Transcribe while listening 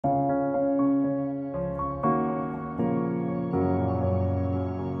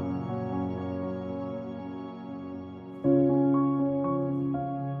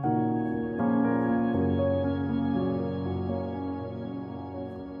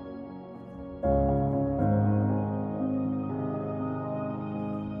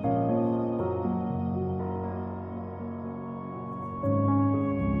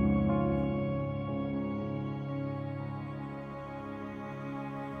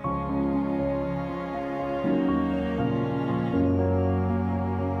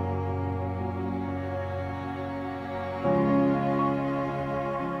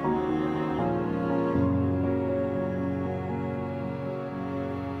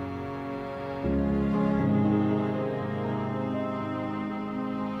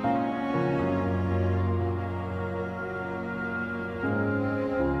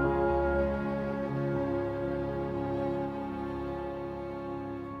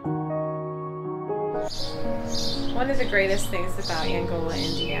One of the greatest things about Angola,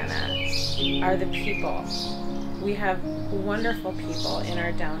 Indiana are the people. We have wonderful people in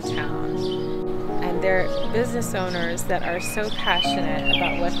our downtown, and they're business owners that are so passionate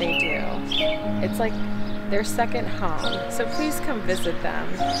about what they do. It's like their second home. So please come visit them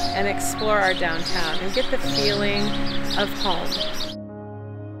and explore our downtown and get the feeling of home.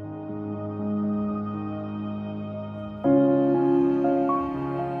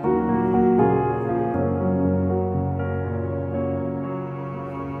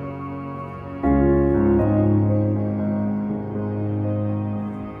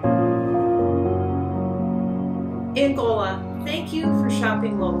 Angola, thank you for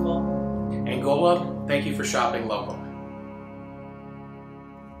shopping local. Angola, thank you for shopping local.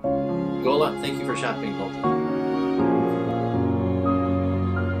 Angola, thank you for shopping local.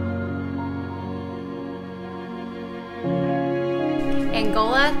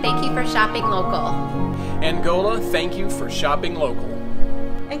 Angola, thank you for shopping local. Angola, thank you for shopping local.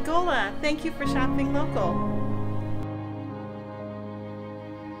 Angola, thank you for shopping local.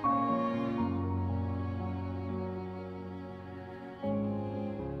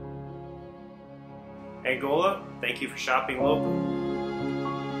 Angola, thank you for shopping local.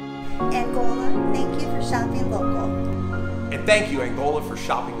 Angola, thank you for shopping local. And thank you, Angola, for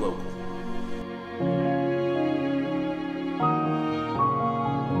shopping local.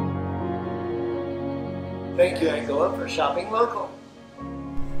 Thank you, Angola, for shopping local.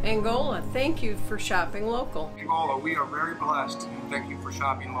 Angola, thank you for shopping local. Angola, we are very blessed and thank you for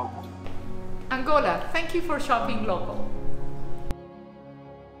shopping local. Angola, thank you for shopping local.